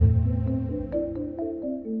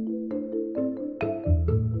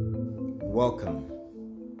Welcome.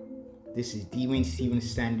 This is Dwayne Steven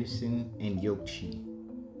Sanderson and Yokchi,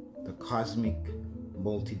 the cosmic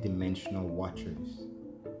multidimensional watchers.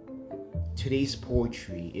 Today's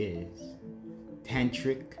poetry is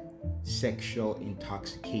Tantric Sexual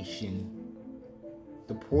Intoxication.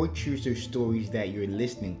 The poetries are stories that you're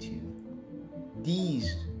listening to.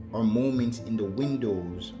 These are moments in the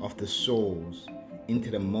windows of the souls into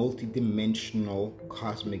the multidimensional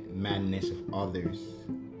cosmic madness of others.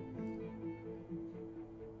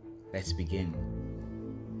 Let's begin.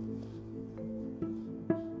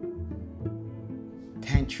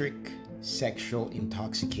 Tantric sexual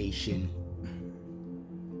intoxication.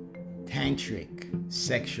 Tantric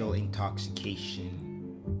sexual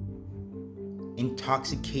intoxication.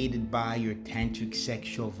 Intoxicated by your tantric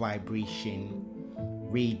sexual vibration,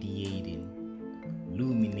 radiating,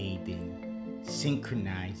 illuminating,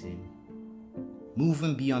 synchronizing,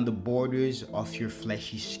 moving beyond the borders of your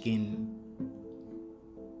fleshy skin.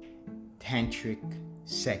 Tantric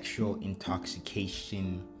sexual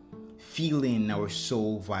intoxication, feeling our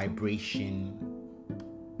soul vibration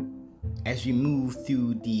as we move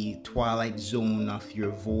through the twilight zone of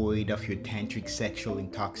your void of your tantric sexual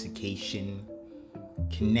intoxication,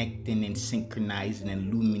 connecting and synchronizing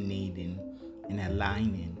and illuminating and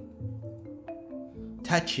aligning,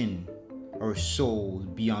 touching our souls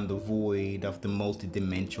beyond the void of the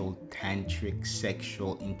multidimensional tantric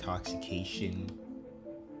sexual intoxication,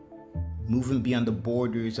 moving beyond the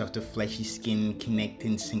borders of the fleshy skin,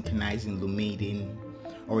 connecting, synchronizing, illuminating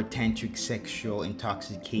our tantric sexual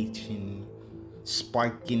intoxication,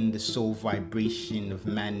 sparking the soul vibration of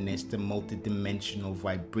madness, the multidimensional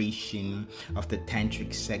vibration of the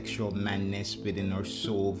tantric sexual madness within our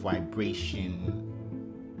soul vibration.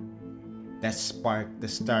 That spark, the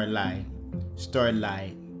starlight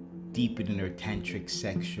deep within our tantric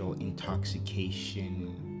sexual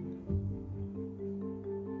intoxication.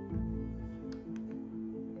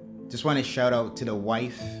 Just want to shout out to the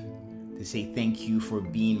wife to say thank you for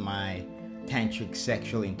being my tantric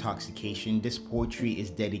sexual intoxication. This poetry is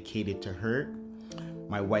dedicated to her.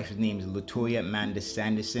 My wife's name is Latoya Amanda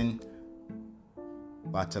Sanderson.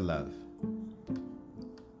 Lots of love.